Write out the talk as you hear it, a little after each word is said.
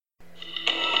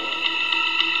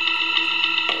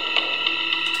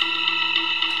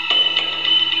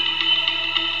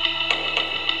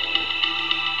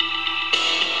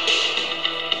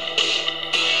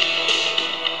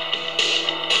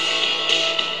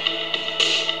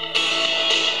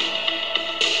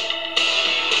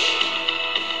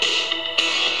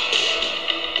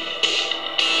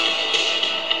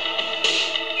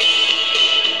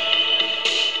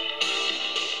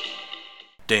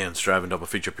It's Driving Double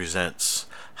Feature presents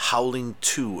Howling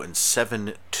 2 and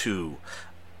 7-2,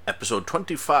 episode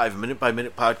 25,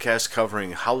 minute-by-minute podcast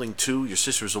covering Howling 2, Your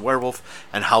Sister's a Werewolf,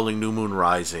 and Howling New Moon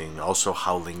Rising, also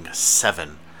Howling 7,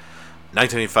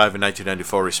 1985 and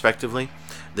 1994 respectively.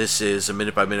 This is a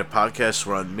minute-by-minute podcast.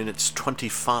 We're on minutes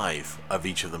 25 of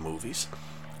each of the movies.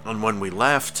 And when we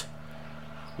left,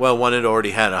 well, one had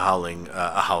already had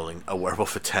a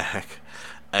werewolf attack,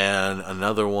 and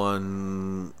another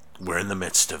one, we're in the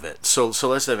midst of it. So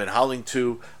let's dive in. Howling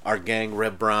 2, our gang,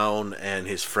 Reb Brown and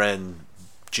his friend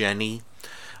Jenny,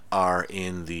 are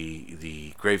in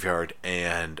the graveyard,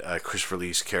 and Christopher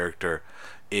Lee's character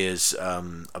is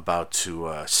about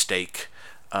to stake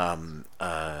Reb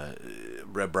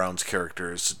Brown's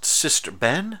character's sister,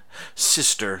 Ben?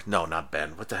 Sister, no, not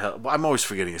Ben. What the hell? I'm always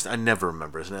forgetting his name. I never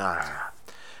remember his name.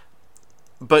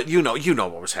 But you know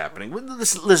what was happening.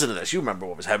 Listen to this. You remember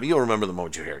what was happening. You'll remember the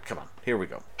moment you hear it. Come on. Here we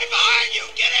go. Hey, behind you!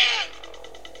 Get in!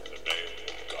 In the name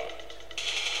of God.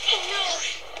 Oh, no!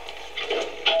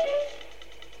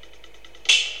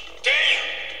 Damn!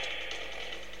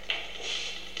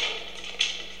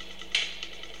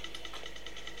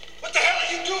 What the hell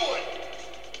are you doing?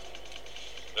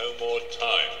 No more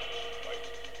time.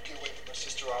 Get away from my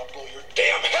sister or I'll blow your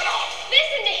damn head off!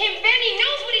 Listen to him, Ben. He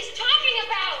knows what he's talking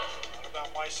about. Not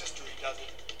about my sister, he doesn't.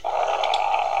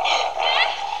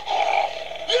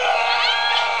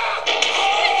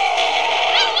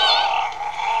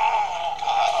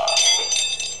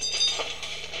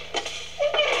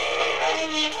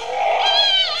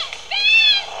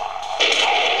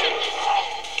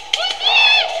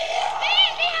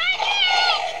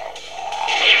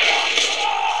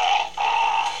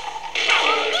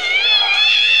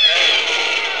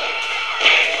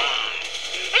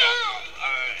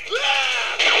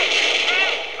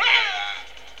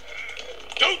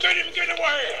 Don't let him get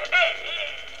away!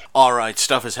 Alright,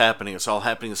 stuff is happening. It's all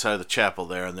happening inside of the chapel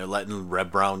there, and they're letting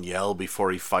Reb Brown yell before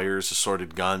he fires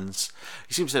assorted guns.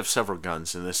 He seems to have several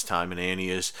guns in this time, and Annie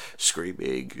is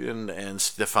screaming, and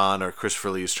Stefan, or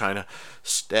Christopher Lee, is trying to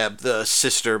stab the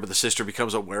sister, but the sister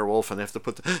becomes a werewolf, and they have to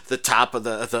put the top of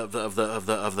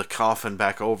the coffin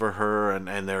back over her,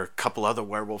 and there are a couple other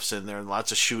werewolves in there, and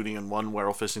lots of shooting, and one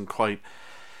werewolf isn't quite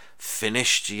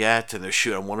finished yet, and they're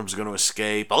shooting. One of them's going to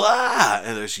escape, ah!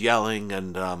 And there's yelling,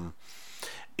 and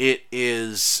it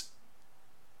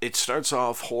starts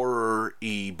off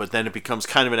horror-y, but then it becomes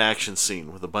kind of an action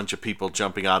scene with a bunch of people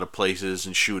jumping out of places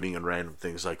and shooting and random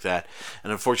things like that.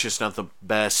 And unfortunately, it's not the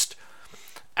best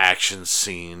action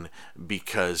scene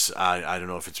because I don't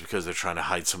know if it's because they're trying to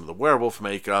hide some of the werewolf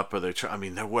makeup, or they're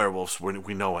werewolves.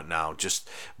 We know it now. Just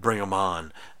bring them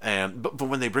on. But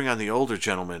when they bring on the older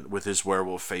gentleman with his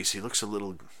werewolf face, he looks a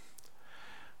little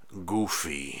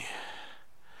goofy.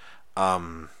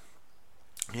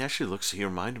 He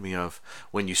reminded me of,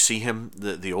 when you see him,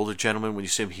 the older gentleman, when you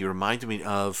see him, he reminded me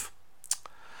of,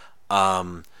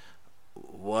 I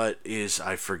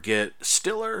forget,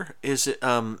 Stiller? Is it,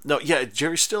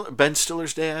 Jerry Stiller, Ben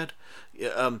Stiller's dad,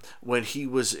 when he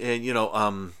was in,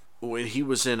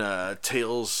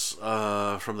 Tales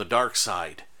from the Dark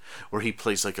Side, where he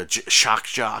plays like a shock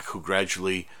jock who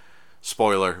gradually,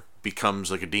 spoiler,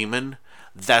 becomes like a demon.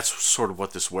 That's sort of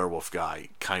what this werewolf guy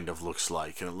kind of looks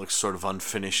like, and it looks sort of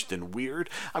unfinished and weird.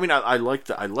 I mean, I like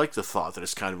the thought that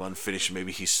it's kind of unfinished, and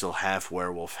maybe he's still half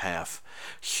werewolf, half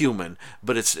human,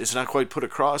 but it's not quite put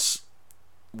across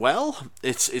well.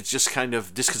 It's just kind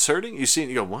of disconcerting. You see it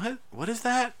and you go, what is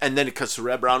that? And then it cuts to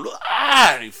Reb Brown,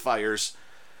 and he fires.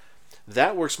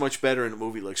 That works much better in a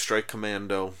movie like Strike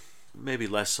Commando, maybe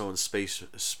less so in Space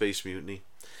Mutiny.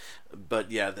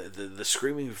 But yeah, the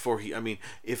screaming before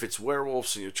if it's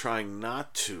werewolves and you're trying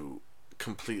not to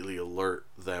completely alert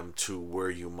them to where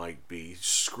you might be,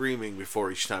 screaming before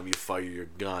each time you fire your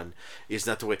gun is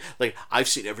not the way. Like, I've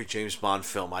seen every James Bond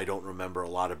film. I don't remember a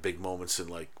lot of big moments in,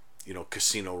 like,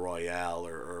 Casino Royale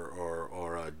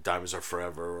or Diamonds Are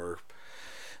Forever or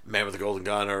Man with the Golden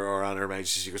Gun or On Her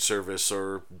Majesty's Secret Service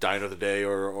or Die Another Day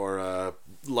or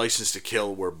License to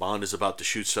Kill, where Bond is about to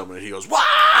shoot someone and he goes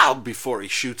 "wow" before he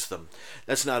shoots them.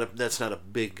 That's not a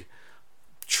big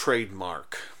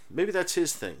trademark. Maybe that's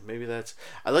his thing.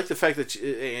 I like the fact that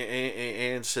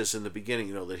Anne says in the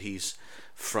beginning, that he's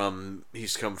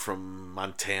come from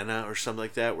Montana or something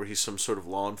like that, where he's some sort of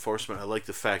law enforcement. I like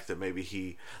the fact that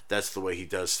maybe that's the way he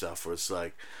does stuff, where it's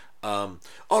like, all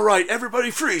right,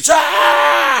 everybody freeze,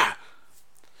 ah!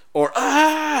 Or,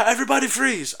 ah, everybody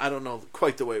freeze. I don't know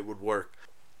quite the way it would work.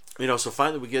 So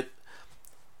finally we get,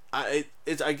 I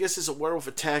guess it's a werewolf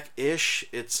attack-ish.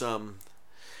 It's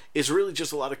is really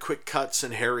just a lot of quick cuts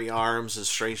and hairy arms and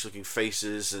strange looking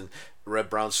faces and Red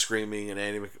Brown screaming and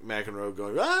Andy McEnroe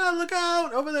going, "Ah, look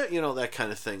out over there," that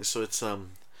kind of thing. So it's sort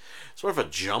of a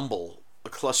jumble, a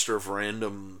cluster of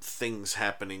random things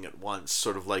happening at once,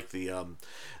 sort of like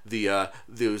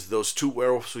those two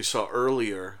werewolves we saw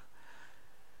earlier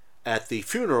at the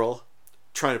funeral,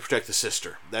 trying to protect the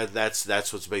sister.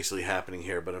 That's what's basically happening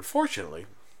here. But unfortunately,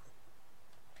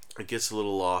 it gets a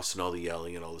little lost in all the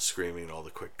yelling and all the screaming and all the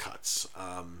quick cuts.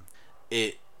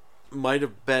 It might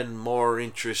have been more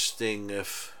interesting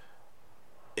if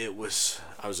it was.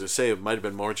 I was going to say it might have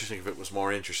been more interesting if it was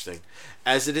more interesting.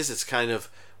 As it is, it's kind of,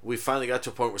 we finally got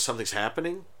to a point where something's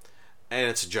happening, and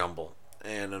it's a jumble.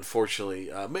 And unfortunately,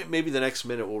 maybe the next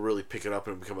minute we'll really pick it up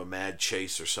and become a mad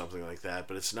chase or something like that.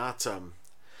 But it's not.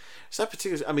 It's not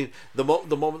particularly. I mean, the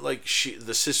moment like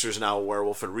the sister's now a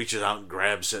werewolf and reaches out and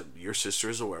grabs it. Your sister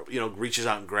is a werewolf. Reaches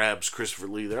out and grabs Christopher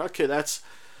Lee. There. Okay, that's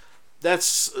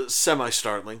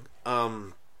semi-startling.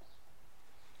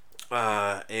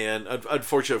 And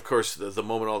unfortunately, of course, the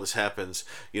moment all this happens,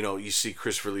 you see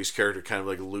Christopher Lee's character kind of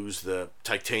like lose the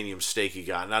titanium stake he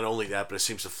got. Not only that, but it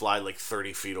seems to fly like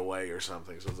 30 feet away or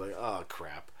something. So it's like, oh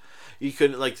crap! You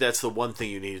couldn't, that's the one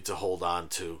thing you needed to hold on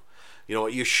to.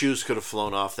 Your shoes could have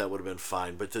flown off. That would have been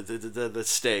fine. But the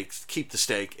stake, keep the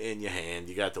stake in your hand.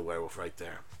 You got the werewolf right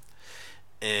there.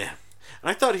 And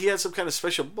I thought he had some kind of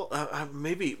special,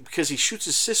 maybe because he shoots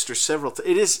his sister several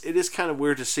times. It is kind of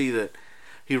weird to see that.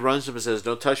 He runs him and says,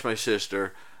 "Don't touch my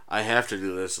sister. I have to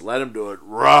do this. Let him do it."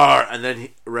 Roar! And then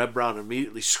Red Brown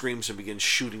immediately screams and begins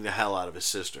shooting the hell out of his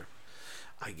sister.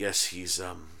 I guess he's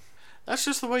that's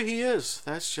just the way he is.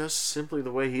 That's just simply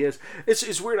the way he is.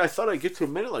 It's weird. I thought I'd get to a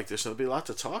minute like this and there'd be a lot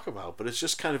to talk about, but it's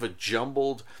just kind of a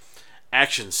jumbled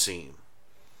action scene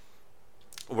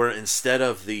where instead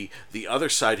of the other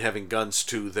side having guns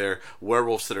too, they're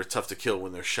werewolves that are tough to kill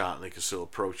when they're shot and they can still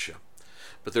approach you.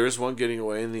 But there is one getting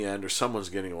away in the end, or someone's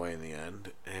getting away in the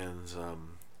end, and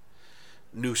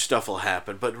new stuff will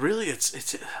happen. But really,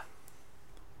 it's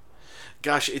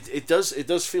gosh, it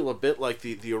does feel a bit like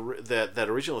that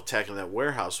original attack in that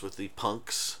warehouse with the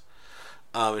punks.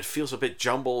 It feels a bit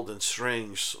jumbled and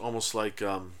strange, almost like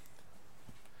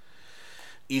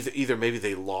either maybe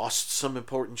they lost some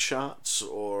important shots,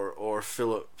 or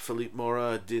Philippe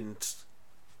Mora didn't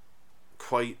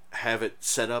quite have it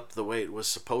set up the way it was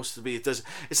supposed to be.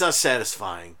 It's not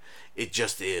satisfying. It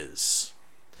just is.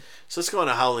 So let's go on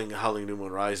to Howling New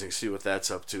Moon Rising, see what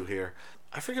that's up to here.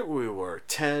 I forget where we were.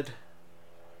 Ted.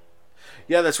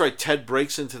 Yeah, that's right. Ted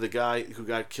breaks into the guy who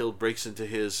got killed, breaks into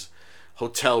his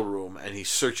hotel room, and he's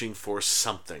searching for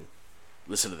something.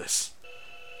 Listen to this.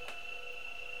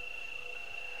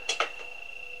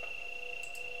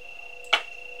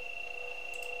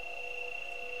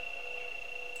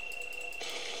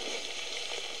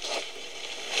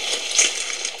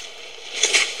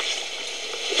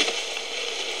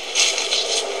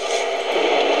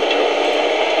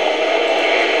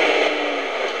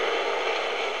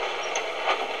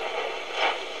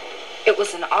 It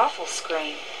was an awful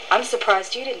scream. I'm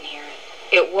surprised you didn't hear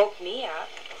it. It woke me up.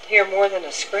 Hear more than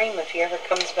a scream if he ever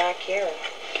comes back here.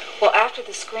 Well, after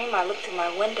the scream, I looked through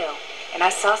my window, and I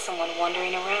saw someone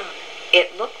wandering around.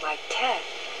 It looked like Ted.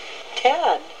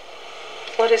 Ted?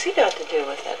 What has he got to do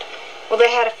with it? Well,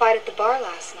 they had a fight at the bar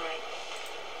last night.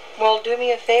 Well, do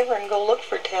me a favor and go look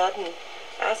for Ted and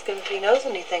ask him if he knows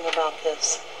anything about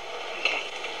this. Okay.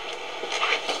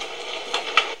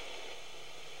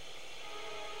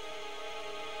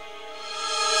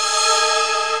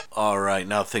 Alright,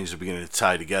 now things are beginning to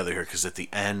tie together here, because at the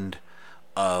end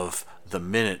of the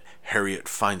minute, Harriet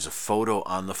finds a photo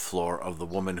on the floor of the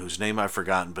woman whose name I've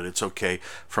forgotten, but it's okay,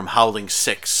 from Howling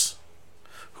 6,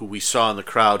 who we saw in the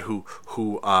crowd, who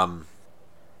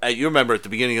you remember at the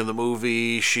beginning of the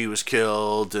movie, she was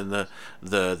killed, and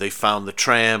they found the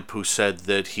tramp who said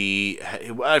that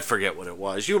I forget what it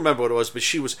was. You remember what it was, but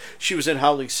she was in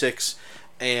Howling 6,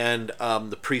 and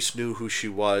the priest knew who she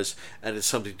was, and it's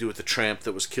something to do with the tramp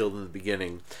that was killed in the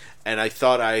beginning. And I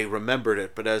thought I remembered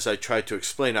it, but as I tried to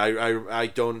explain, I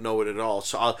don't know it at all.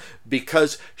 So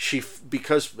because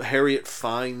Harriet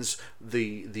finds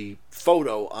the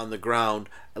photo on the ground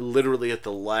literally at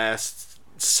the last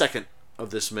second of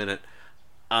this minute,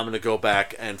 I'm going to go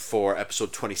back, and for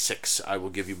episode 26 I will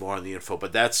give you more on the info.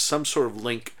 But that's some sort of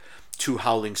link to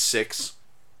Howling 6,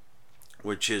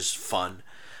 which is fun.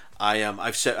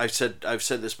 I've said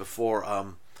this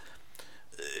before.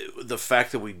 The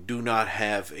fact that we do not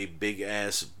have a big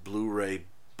ass Blu-ray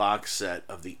box set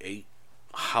of the 8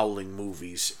 Howling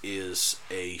movies is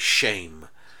a shame,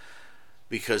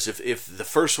 because if the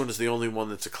first one is the only one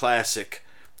that's a classic,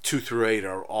 2 through 8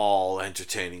 are all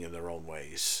entertaining in their own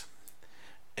ways.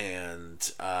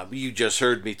 And you just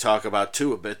heard me talk about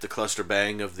 2 a bit, the cluster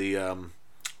bang of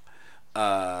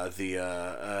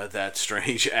that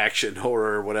strange action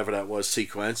horror, whatever that was,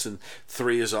 sequence, and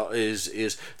 3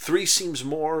 is 3 seems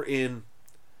more in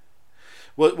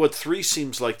what 3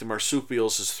 seems like the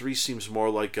marsupials is 3 seems more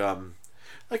like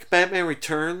Batman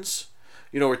Returns,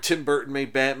 where Tim Burton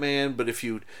made Batman, but if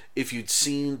you'd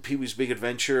seen Pee-wee's Big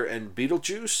Adventure and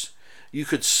Beetlejuice, you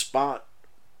could spot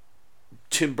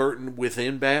Tim Burton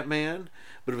within Batman,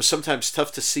 but it was sometimes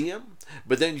tough to see him.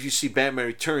 But then if you see Batman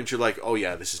Returns, you're like, oh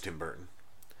yeah, this is Tim Burton.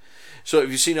 So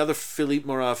if you've seen other Philippe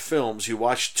Morin films, you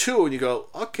watch 2 and you go,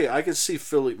 okay, I can see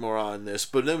Philippe Morin in this.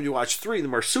 But then when you watch 3, the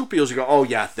marsupials, you go, oh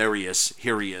yeah, there he is,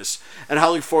 here he is. And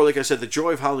Howling 4, like I said, the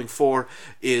joy of Howling 4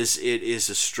 is it is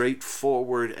a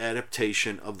straightforward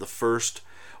adaptation of the first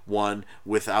one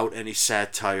without any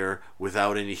satire,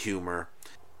 without any humor,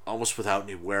 almost without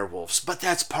any werewolves. But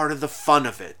that's part of the fun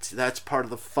of it. That's part of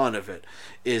the fun of it,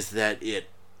 is that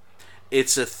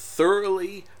it's a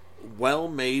thoroughly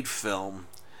well-made film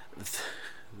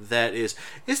that is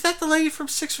that the lady from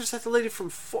 6 or is that the lady from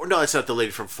 4? No, it's not the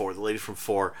lady from 4. The lady from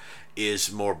 4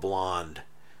 is more blonde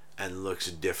and looks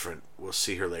different. We'll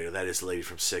see her later. That is the lady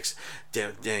from 6.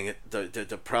 Dang it.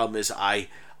 The problem is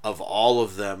of all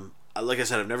of them, like I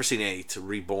said, I've never seen 8,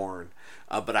 Reborn,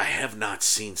 but I have not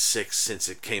seen 6 since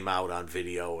it came out on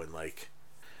video in like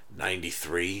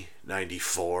 93,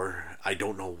 94. I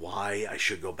don't know why. I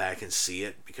should go back and see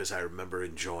it because I remember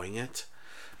enjoying it.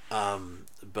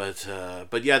 But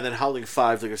yeah, then Howling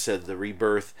 5, like I said, the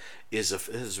rebirth is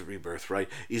a rebirth, right?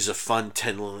 Is a fun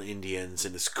 10 little Indians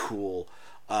in this cool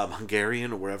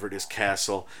Hungarian or wherever it is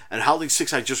castle. And Howling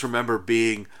 6, I just remember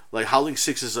being like, Howling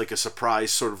 6 is like a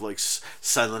surprise, sort of like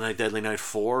Silent Night, Deadly Night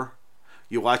 4.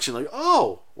 You watch it like,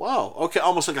 oh wow, okay,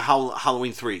 almost like a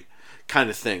Halloween 3 kind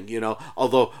of thing,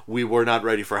 although we were not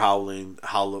ready for Halloween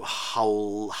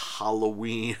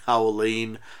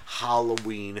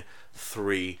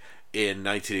 3 in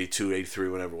 1982, 83,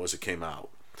 whenever it was it came out.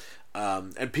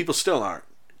 And people still aren't.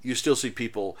 You still see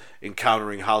people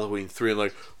encountering Halloween 3 and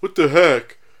like, what the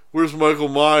heck? Where's Michael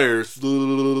Myers?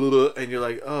 And you're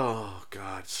like, oh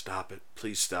God, stop it.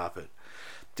 Please stop it.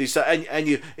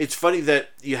 And it's funny that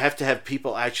you have to have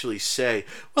people actually say,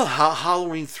 well,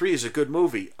 Halloween 3 is a good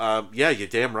movie. Yeah, you're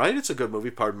damn right it's a good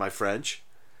movie, pardon my French.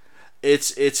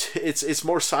 It's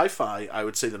more sci-fi, I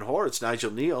would say, than horror. It's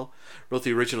Nigel Neal wrote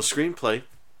the original screenplay.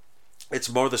 It's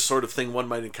more the sort of thing one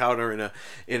might encounter in a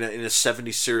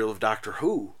 70s serial of Doctor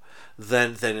Who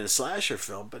than in a slasher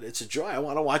film. But it's a joy. I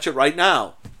want to watch it right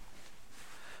now.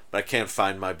 But I can't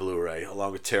find my Blu-ray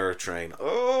along with Terror Train.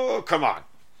 Oh, come on.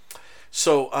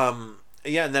 So,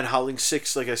 yeah, and then Howling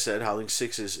 6, like I said, Howling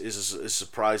 6 is a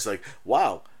surprise. Like,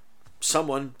 wow,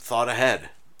 someone thought ahead.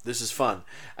 This is fun.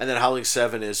 And then Howling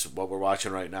 7 is what we're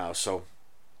watching right now. So,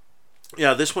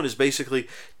 yeah, this one is basically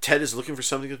Ted is looking for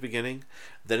something at the beginning.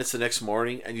 Then it's the next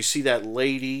morning. And you see that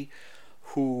lady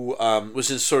who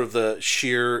was in sort of the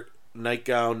sheer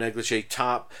nightgown, negligee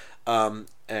top. And,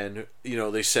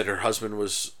 they said her husband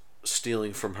was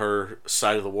stealing from her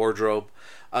side of the wardrobe.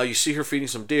 You see her feeding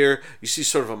some deer. You see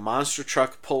sort of a monster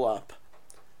truck pull up.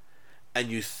 And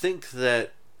you think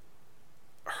that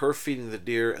her feeding the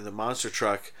deer and the monster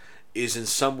truck is in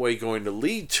some way going to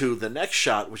lead to the next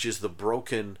shot, which is the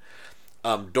broken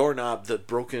doorknob, the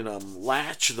broken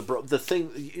latch, the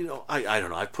thing, I don't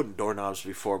know, I've put in doorknobs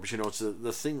before, but it's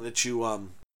the thing that you,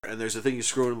 and there's a thing you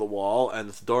screw into the wall,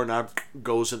 and the doorknob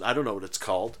goes in, I don't know what it's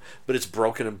called, but it's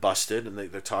broken and busted, and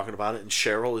they're talking about it, and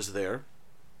Cheryl is there.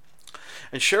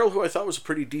 And Cheryl, who I thought was a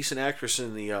pretty decent actress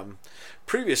in the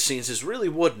previous scenes, is really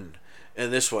wooden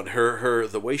in this one. Her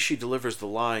the way she delivers the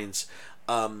lines,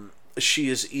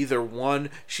 she's either one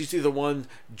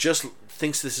just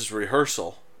thinks this is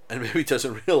rehearsal and maybe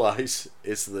doesn't realize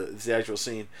it's the actual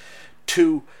scene.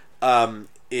 2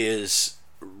 is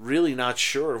really not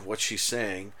sure of what she's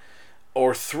saying,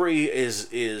 or 3 is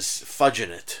fudging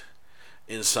it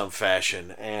in some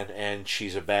fashion, and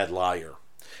she's a bad liar.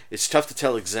 It's tough to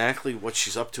tell exactly what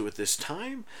she's up to at this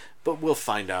time, but we'll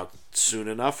find out soon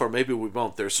enough, or maybe we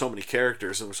won't. There's so many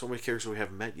characters, and there's so many characters we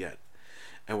haven't met yet.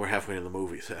 And we're halfway in the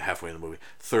movie,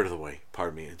 third of the way,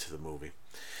 into the movie.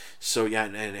 So yeah,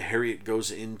 and Harriet goes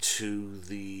into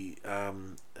the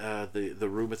room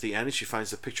at the end, and she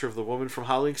finds the picture of the woman from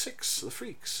Howling 6, the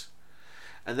Freaks.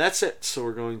 And that's it. So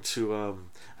we're going to,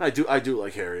 I do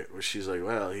like Harriet, where she's like,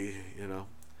 well,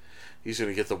 He's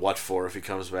going to get the what for if he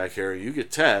comes back here. You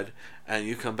get Ted, and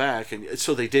you come back. And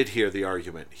so they did hear the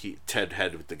argument. Ted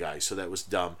had with the guy, so that was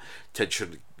dumb. Ted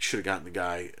should have gotten the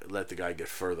guy, let the guy get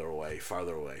farther away.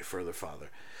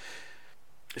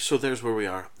 So there's where we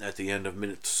are at the end of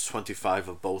minute 25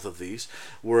 of both of these.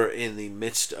 We're in the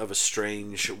midst of a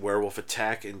strange werewolf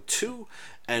attack in 2,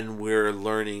 and we're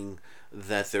learning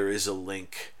that there is a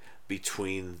link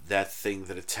between that thing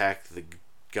that attacked the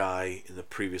guy in the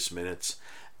previous minutes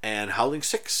and Howling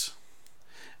 6.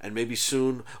 And maybe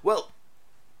soon, well,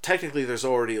 technically there's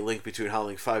already a link between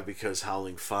Howling 5 because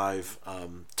Howling 5,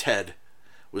 Ted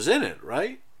was in it,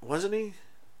 right? Wasn't he?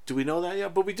 Do we know that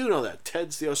yet? But we do know that.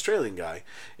 Ted's the Australian guy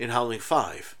in Howling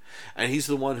 5. And he's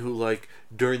the one who, like,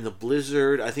 during the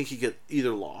blizzard, I think he gets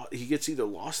either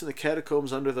lost in the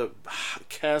catacombs under the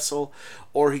castle,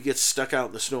 or he gets stuck out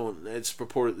in the snow and it's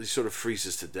purportedly sort of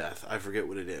freezes to death. I forget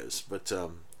what it is. But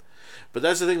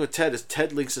that's the thing with Ted, is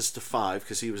Ted links us to 5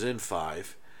 because he was in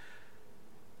 5.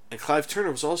 And Clive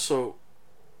Turner was also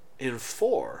in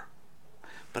 4.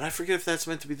 But I forget if that's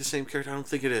meant to be the same character. I don't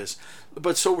think it is.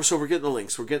 But so we're getting the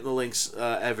links. We're getting the links,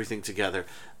 everything together.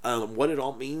 What it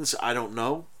all means, I don't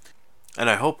know. And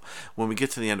I hope when we get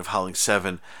to the end of Howling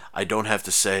 7, I don't have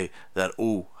to say that,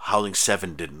 Howling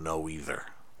 7 didn't know either.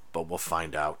 But we'll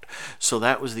find out. So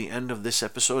that was the end of this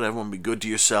episode. Everyone be good to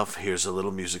yourself. Here's a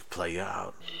little music play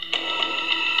out.